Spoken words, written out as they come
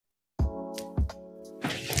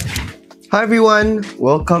Hi everyone,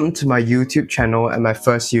 welcome to my YouTube channel and my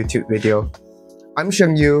first YouTube video. I'm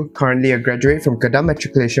Sheng Yu, currently a graduate from Kedah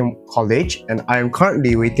Matriculation College, and I am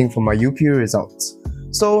currently waiting for my UP results.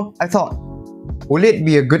 So I thought, will it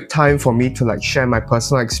be a good time for me to share my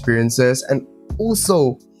personal experiences and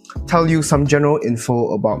also tell you some general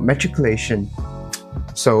info about matriculation?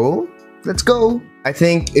 So let's go! I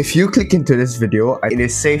think if you click into this video, it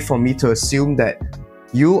is safe for me to assume that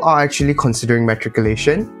you are actually considering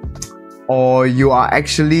matriculation, or you are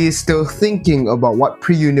actually still thinking about what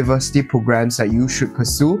pre-university programs that you should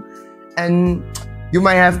pursue, and you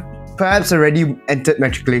might have perhaps already entered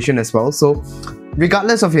matriculation as well. So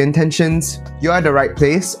regardless of your intentions, you are at the right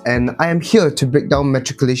place, and I am here to break down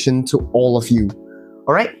matriculation to all of you.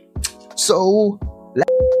 Alright? So,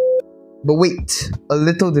 but wait, a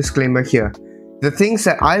little disclaimer here. The things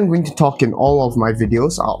that I'm going to talk in all of my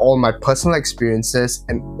videos are all my personal experiences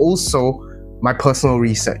and also my personal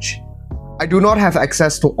research. I do not have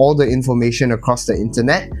access to all the information across the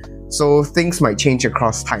internet, so things might change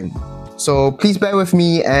across time. So please bear with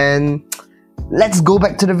me and let's go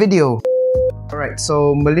back to the video. Alright,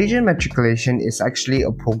 so Malaysian Matriculation is actually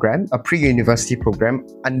a program, a pre-university program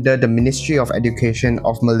under the Ministry of Education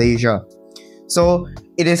of Malaysia. So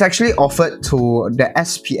it is actually offered to the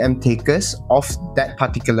SPM takers of that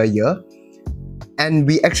particular year, and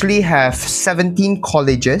we actually have 17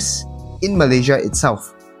 colleges in Malaysia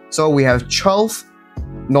itself. So we have 12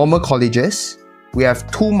 normal colleges, we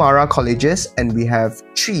have 2 Mara colleges, and we have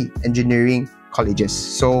 3 engineering colleges.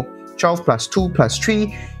 So 12 plus 2 plus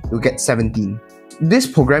 3, you get 17. This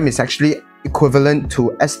program is actually equivalent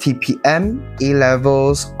to STPM,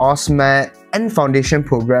 A-levels, OSMAT, and foundation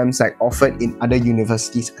programs offered in other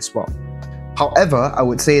universities as well. However, I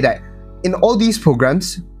would say that in all these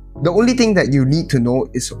programs, the only thing that you need to know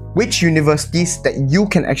is which universities that you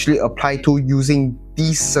can actually apply to using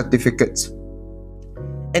these certificates.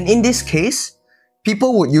 And in this case,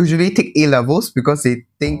 people would usually take A-levels because they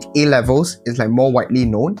think A-levels is more widely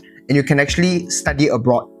known, and you can actually study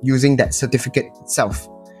abroad using that certificate itself.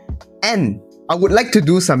 And I would like to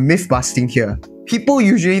do some myth busting here. People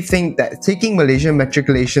usually think that taking Malaysian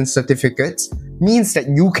matriculation certificates means that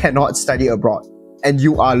you cannot study abroad and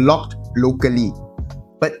you are locked locally.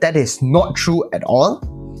 But that is not true at all.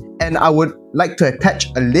 And I would like to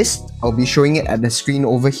attach a list, I'll be showing it at the screen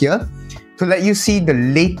over here, to let you see the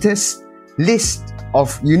latest list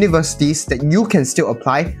of universities that you can still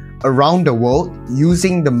apply around the world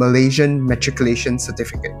using the Malaysian matriculation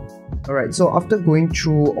certificate. Alright, so after going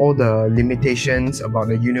through all the limitations about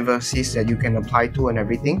the universities that you can apply to and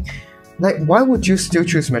everything, why would you still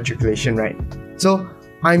choose matriculation, right? So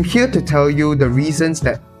I'm here to tell you the reasons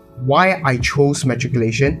that why I chose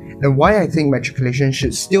matriculation and why I think matriculation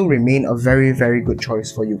should still remain a very, very good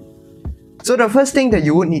choice for you. So the first thing that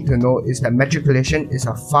you would need to know is that matriculation is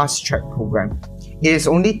a fast-track program. It is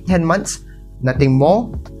only 10 months, nothing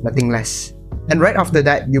more, nothing less. And right after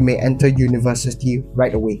that, you may enter university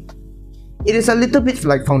right away. It is a little bit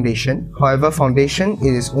like foundation. However, foundation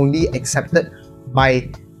is only accepted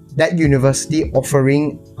by that university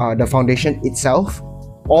offering the foundation itself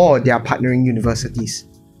or their partnering universities.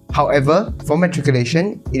 However, for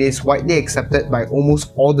matriculation, it is widely accepted by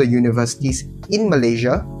almost all the universities in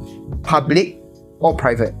Malaysia, public or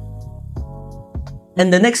private.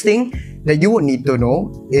 And the next thing that you would need to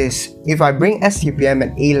know is, if I bring STPM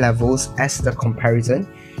and A-levels as the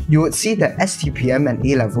comparison, you would see that STPM and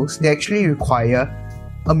A-levels, they actually require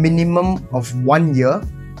a minimum of 1 year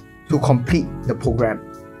to complete the program.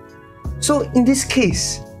 So in this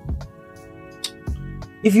case,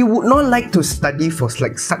 if you would not like to study for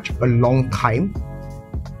such a long time,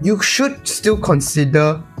 you should still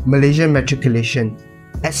consider Malaysian matriculation,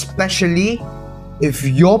 especially if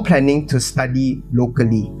you're planning to study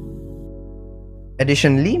locally.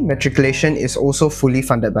 Additionally, matriculation is also fully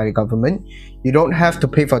funded by the government. You don't have to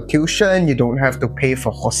pay for tuition, you don't have to pay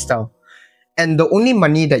for hostel. And the only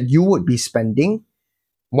money that you would be spending,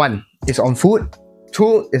 1 is on food,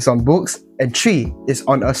 2 is on books, and 3 is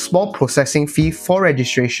on a small processing fee for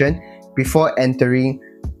registration before entering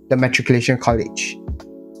the matriculation college.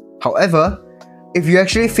 However, if you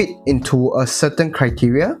actually fit into a certain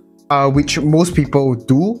criteria, which most people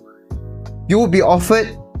do, you will be offered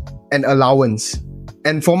an allowance.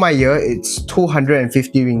 And for my year, it's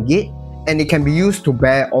 250 ringgit, and it can be used to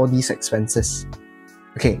bear all these expenses.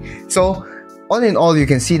 Okay, so all in all, you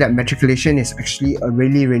can see that matriculation is actually a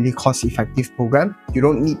really, really cost-effective program. You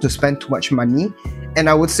don't need to spend too much money, and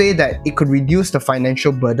I would say that it could reduce the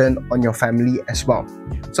financial burden on your family as well.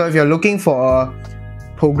 So if you're looking for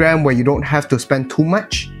a program where you don't have to spend too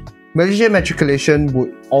much, Malaysian matriculation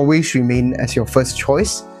would always remain as your first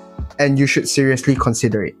choice. and you should seriously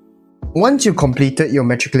consider it. Once you completed your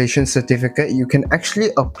matriculation certificate, you can actually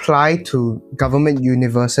apply to government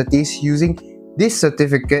universities using this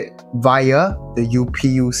certificate via the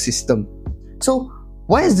UPU system. So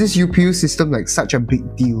why is this UPU system like such a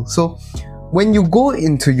big deal? So when you go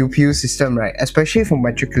into UPU system, right, especially for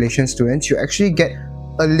matriculation students, you actually get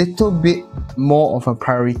a little bit more of a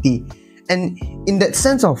priority. And in that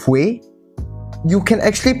sense of way, you can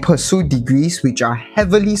actually pursue degrees which are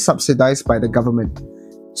heavily subsidized by the government.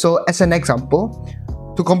 So as an example,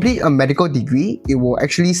 to complete a medical degree, it will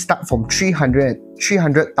actually start from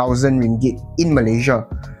 300,000 ringgit in Malaysia.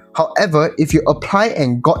 However, if you apply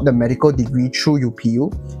and got the medical degree through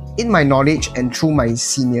UPU, in my knowledge and through my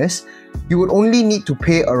seniors, you would only need to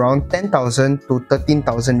pay around 10,000 to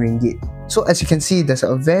 13,000 ringgit. So as you can see, there's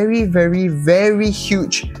a very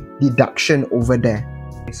huge deduction over there.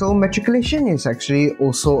 So matriculation is actually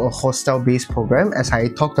also a hostel-based program, as I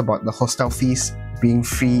talked about the hostel fees being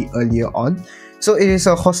free earlier on. So it is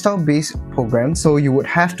a hostel-based program, so you would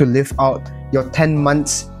have to live out your 10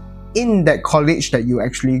 months in that college that you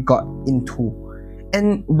actually got into.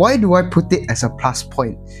 And why do I put it as a plus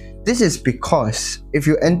point? This is because if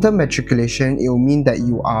you enter matriculation, it will mean that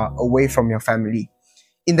you are away from your family.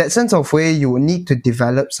 In that sense of way, you will need to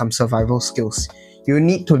develop some survival skills. You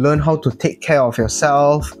need to learn how to take care of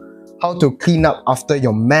yourself, how to clean up after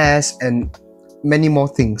your mess, and many more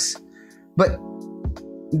things. But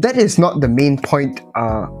that is not the main point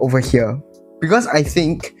over here, because I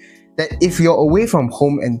think that if you're away from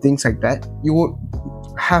home and things like that, you would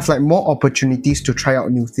have like more opportunities to try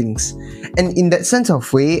out new things. And in that sense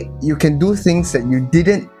of way, you can do things that you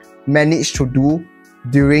didn't manage to do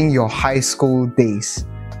during your high school days.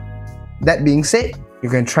 That being said, you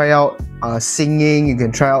can try out singing, you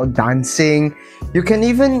can try out dancing, you can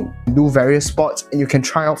even do various sports, and you can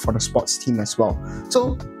try out for the sports team as well.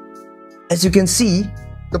 So as you can see,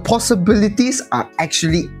 the possibilities are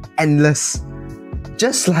actually endless,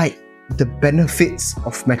 just like the benefits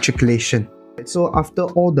of matriculation. So after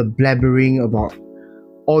all the blabbering about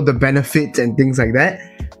all the benefits and things like that,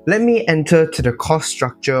 let me enter to the cost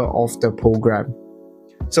structure of the program.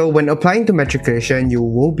 So when applying to matriculation, you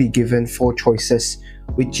will be given 4 choices,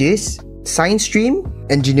 which is science stream,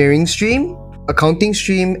 engineering stream, accounting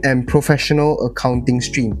stream, and professional accounting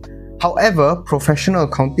stream. However, professional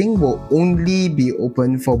accounting will only be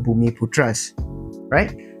open for Bumi Putras,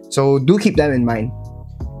 right? So do keep that in mind.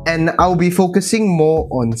 And I'll be focusing more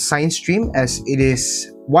on science stream, as it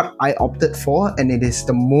is what I opted for and it is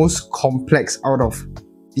the most complex out of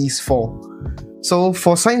these 4. So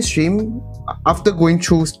for science stream, after going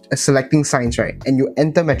through selecting science, right, and you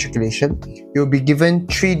enter matriculation, you'll be given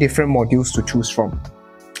 3 different modules to choose from.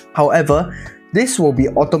 However, this will be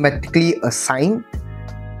automatically assigned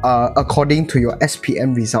according to your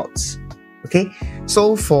SPM results. Okay,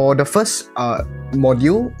 so for the first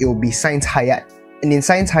module, it will be Science Hayat. And in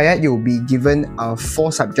Science Hayat, you will be given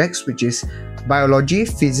 4 subjects, which is biology,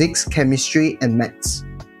 physics, chemistry, and maths.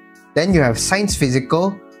 Then you have Science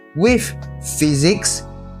Physical with physics,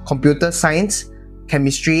 computer science,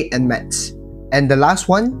 chemistry, and maths. And the last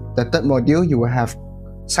one, the third module, you will have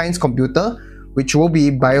Science Computer, which will be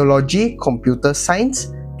biology, computer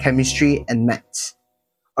science, chemistry, and maths.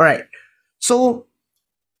 Alright, so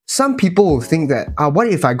some people will think that, what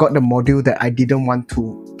if I got the module that I didn't want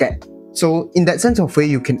to get? So in that sense of way,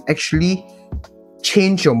 you can actually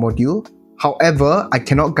change your module. However, I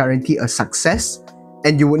cannot guarantee a success,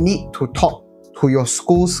 and you will need to talk to your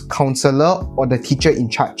school's counselor or the teacher in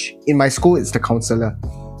charge. In my school, it's the counselor.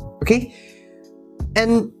 Okay?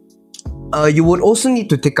 And you would also need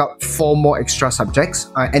to take up 4 more extra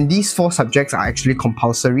subjects, and these 4 subjects are actually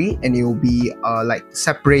compulsory, and it will be like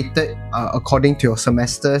separated according to your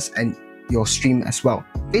semesters and your stream as well.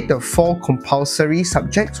 Okay, the 4 compulsory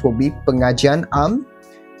subjects will be Pengajian Am,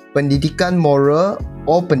 Pendidikan Moral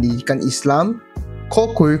or Pendidikan Islam,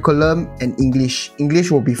 Core Curriculum, and English.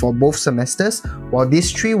 English will be for both semesters, while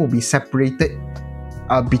these 3 will be separated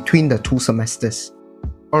between the 2 semesters.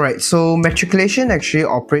 Alright, so matriculation actually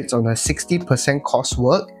operates on a 60%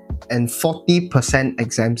 coursework and 40%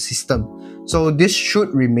 exam system. So this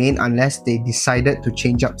should remain unless they decided to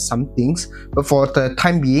change up some things, but for the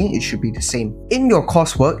time being, it should be the same. In your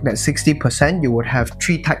coursework, that 60%, you would have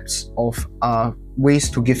 3 types of ways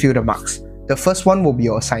to give you the marks. The first one will be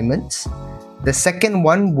your assignments. The second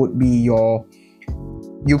one would be your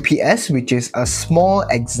UPS, which is a small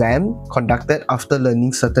exam conducted after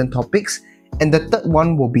learning certain topics. And the third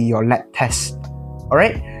one will be your lab test.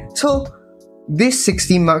 Alright, so these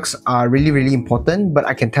 60 marks are really important, but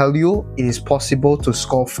I can tell you it is possible to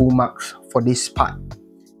score full marks for this part.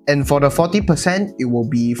 And for the 40%, it will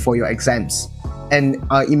be for your exams. And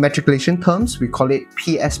in matriculation terms, we call it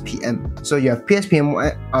PSPM. So you have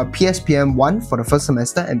PSPM 1 for the first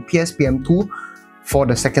semester and PSPM 2 for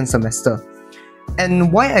the second semester.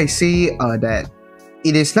 And why I say that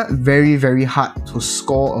it is not very hard to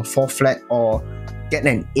score a 4 flat or get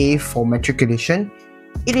an A for matriculation,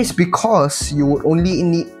 it is because you would only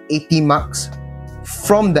need 80 marks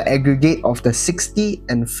from the aggregate of the 60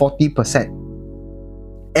 and 40%.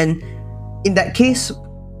 And in that case,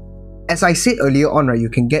 as I said earlier on, right, you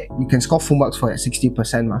can score full marks for that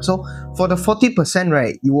 60% mark. So for the 40%,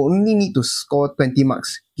 right, you will only need to score 20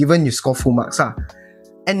 marks given you score full marks.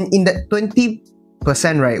 And in that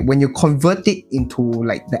 20%, right, when you convert it into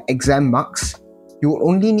like the exam marks, you will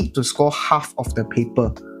only need to score half of the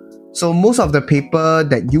paper. So most of the paper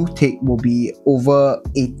that you take will be over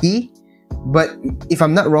 80, but if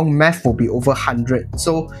I'm not wrong, math will be over 100.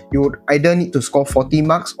 So you would either need to score 40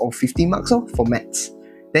 marks or 50 marks for maths.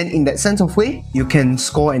 Then in that sense of way, you can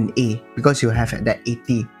score an A because you have that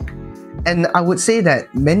 80. And I would say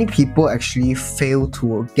that many people actually fail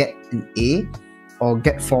to get an A or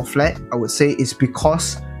get 4 flat. I would say it's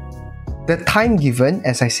because the time given,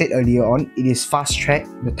 as I said earlier on, it is fast track.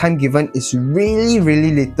 The time given is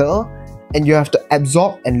really little, and you have to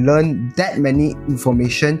absorb and learn that many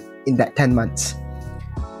information in that 10 months.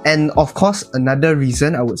 And of course, another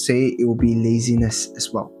reason I would say it will be laziness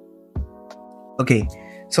as well. Okay,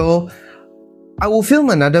 so I will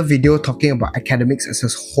film another video talking about academics as a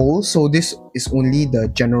whole, so this is only the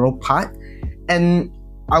general part, and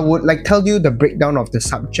I would tell you the breakdown of the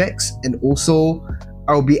subjects, and also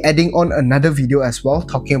I'll be adding on another video as well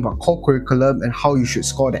talking about core curriculum and how you should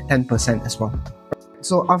score that 10% as well.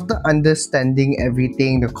 So after understanding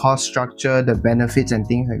everything, the course structure, the benefits and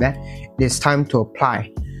things like that, it's time to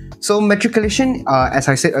apply. So matriculation, as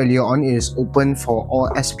I said earlier on, is open for all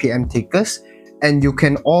SPM takers, and you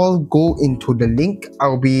can all go into the link.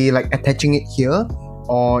 I'll be attaching it here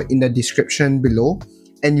or in the description below,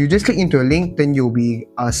 and you just click into a link, then you'll be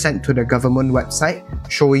sent to the government website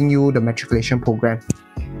showing you the matriculation program.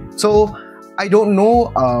 So I don't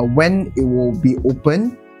know when it will be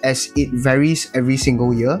open, as it varies every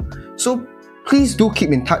single year. So please do keep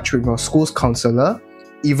in touch with your school's counselor,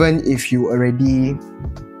 even if you already,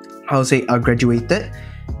 graduated,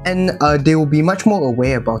 and they will be much more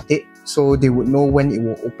aware about it, so they would know when it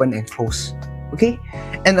will open and close. Okay,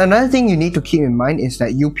 and another thing you need to keep in mind is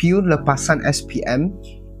that UPU Lepasan SPM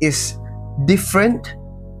is different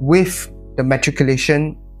with the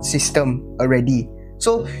matriculation system already.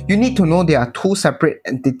 So you need to know there are two separate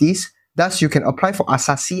entities. Thus, you can apply for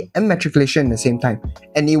Asasi and matriculation at the same time,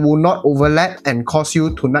 and it will not overlap and cause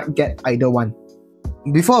you to not get either one.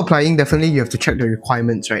 Before applying, definitely you have to check the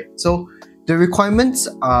requirements, right? So the requirements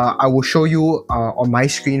I will show you on my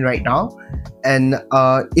screen right now, and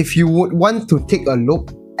if you would want to take a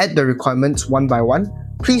look at the requirements one by one,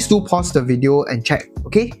 please do pause the video and check,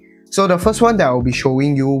 okay? So the first one that I will be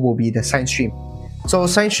showing you will be the science stream. So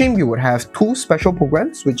science stream, you would have two special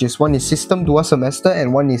programs, which is one is System 2 semester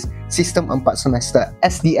and one is System 4 semester,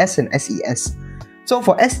 SDS and SES. So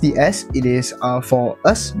for SDS, it is for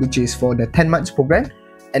us, which is for the 10 months program,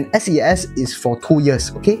 and SES is for 2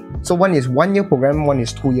 years, okay? So one is 1 year program, one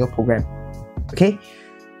is 2 year program, okay?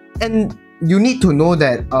 And you need to know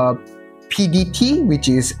that PDT, which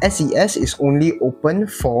is SES, is only open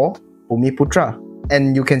for Bumiputra,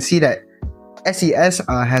 and you can see that SES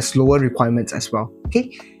has lower requirements as well,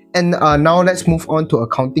 okay? And now let's move on to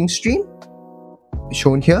accounting stream,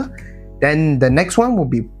 shown here. Then the next one will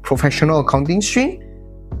be professional accounting stream,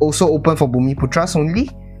 also open for Bumiputras only.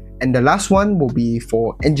 And the last one will be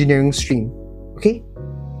for engineering stream, okay?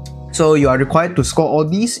 So you are required to score all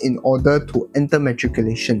these in order to enter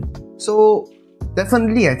matriculation. So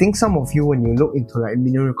definitely, I think some of you, when you look into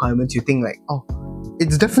minimum requirements, you think oh,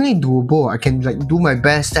 it's definitely doable. I can do my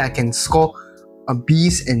best, I can score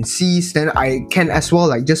B's and C's, then I can as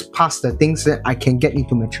well just pass the things that I can get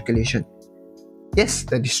into matriculation. Yes,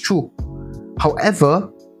 that is true.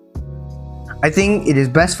 However, I think it is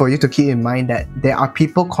best for you to keep in mind that there are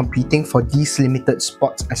people competing for these limited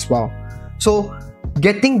spots as well. So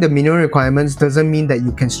getting the minimum requirements doesn't mean that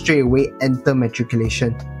you can straight away enter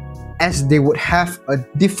matriculation, as they would have a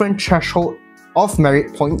different threshold of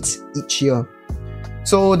merit points each year.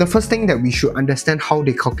 So the first thing that we should understand how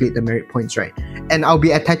they calculate the merit points, right? And I'll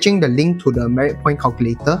be attaching the link to the merit point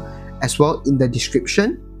calculator as well in the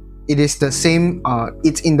description. It is the same,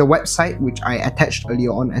 it's in the website which I attached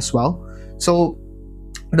earlier on as well. So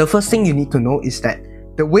the first thing you need to know is that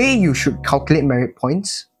the way you should calculate merit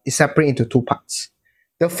points is separate into two parts.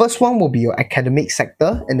 The first one will be your academic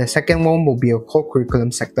sector, and the second one will be your core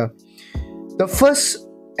curriculum sector. The first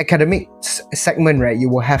academic segment, right, you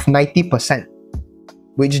will have 90%,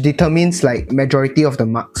 which determines like majority of the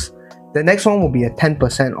marks. The next one will be a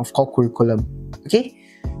 10% of core curriculum. Okay,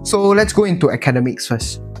 so let's go into academics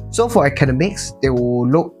first. So for academics, they will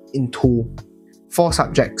look into 4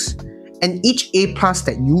 subjects, and each A+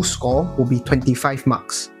 that you score will be 25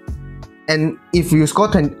 marks. And if you score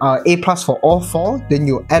A+ for all 4, then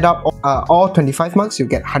you add up all 25 marks, you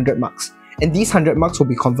get 100 marks. And these 100 marks will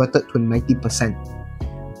be converted to 90%.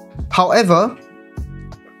 However,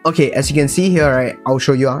 okay, as you can see here, right, I'll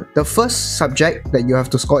show you. The first subject that you have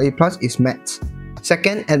to score A+ is maths.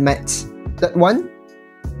 Second, and maths. Third one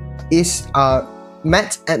is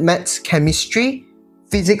maths, chemistry,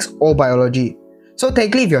 physics, or biology. So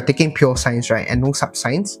technically, if you're taking pure science, right, and no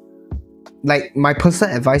sub-science, like my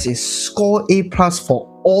personal advice is score A+ for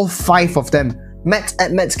all 5 of them.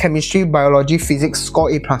 Maths, chemistry, biology, physics, score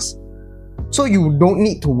A+. So you don't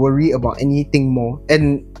need to worry about anything more,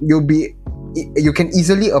 and you can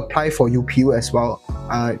easily apply for UPU as well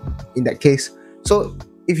in that case. So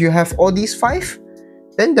if you have all these 5,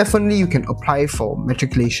 then definitely you can apply for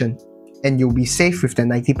matriculation and you'll be safe with the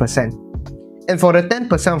 90%. And for the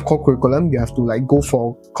 10% of core curriculum, you have to like go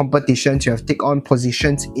for competitions, you have to take on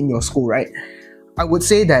positions in your school, right? I would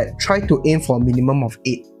say that try to aim for a minimum of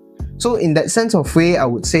 8. So in that sense of way, I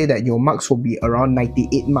would say that your marks will be around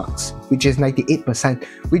 98 marks, which is 98%,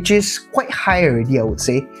 which is quite high already, I would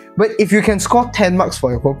say. But if you can score 10 marks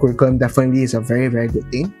for your core curriculum, definitely is a very, very good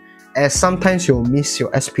thing, as sometimes you'll miss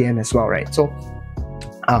your SPM as well, right? So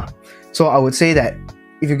I would say that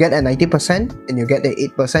if you get a 90% and you get the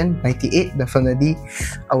 8%, 98, definitely,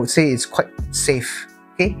 I would say it's quite safe,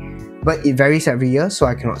 okay? But it varies every year, so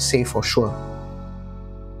I cannot say for sure.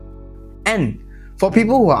 And for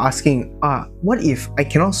people who are asking, what if I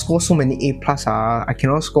cannot score so many A+, I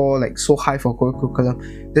cannot score like so high for core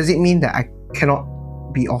curriculum, does it mean that I cannot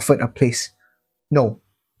be offered a place? No,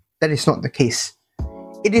 that is not the case.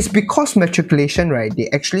 It is because matriculation, right,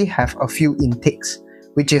 they actually have a few intakes,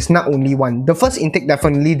 which is not only one. The first intake,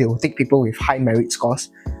 definitely they will take people with high merit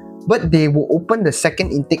scores, but they will open the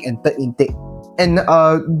second intake and third intake. And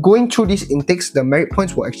going through these intakes, the merit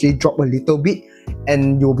points will actually drop a little bit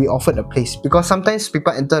and you'll be offered a place, because sometimes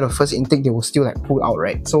people enter the first intake, they will still like pull out,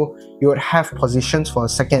 right? So you would have positions for a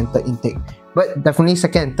second and third intake, but definitely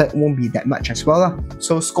second and third won't be that much as well.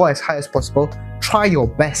 So score as high as possible, try your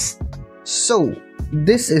best. So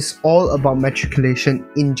this is all about matriculation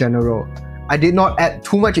in general. I did not add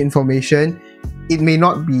too much information. It may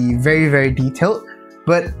not be very, very detailed,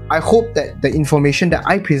 but I hope that the information that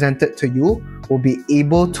I presented to you will be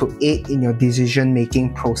able to aid in your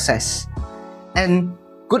decision-making process. And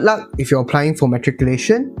good luck if you're applying for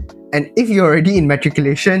matriculation. And if you're already in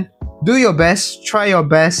matriculation, do your best, try your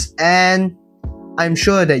best, and I'm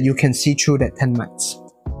sure that you can see through that 10 marks.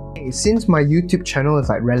 Since my YouTube channel is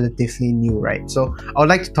like relatively new, right? So I would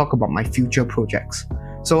like to talk about my future projects.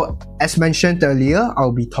 So as mentioned earlier,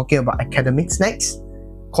 I'll be talking about academics next,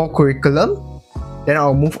 core curriculum, then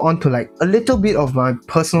I'll move on to like a little bit of my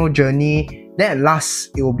personal journey, then at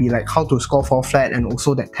last it will be like how to score 4 flat and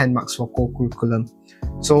also that 10 marks for core curriculum.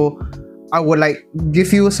 So I would like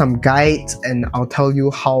give you some guides and I'll tell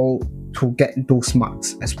you how to get those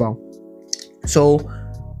marks as well. So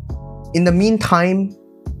in the meantime,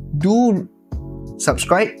 do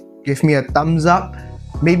subscribe, give me a thumbs up,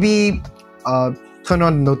 maybe turn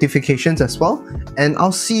on notifications as well, and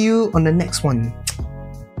I'll see you on the next one.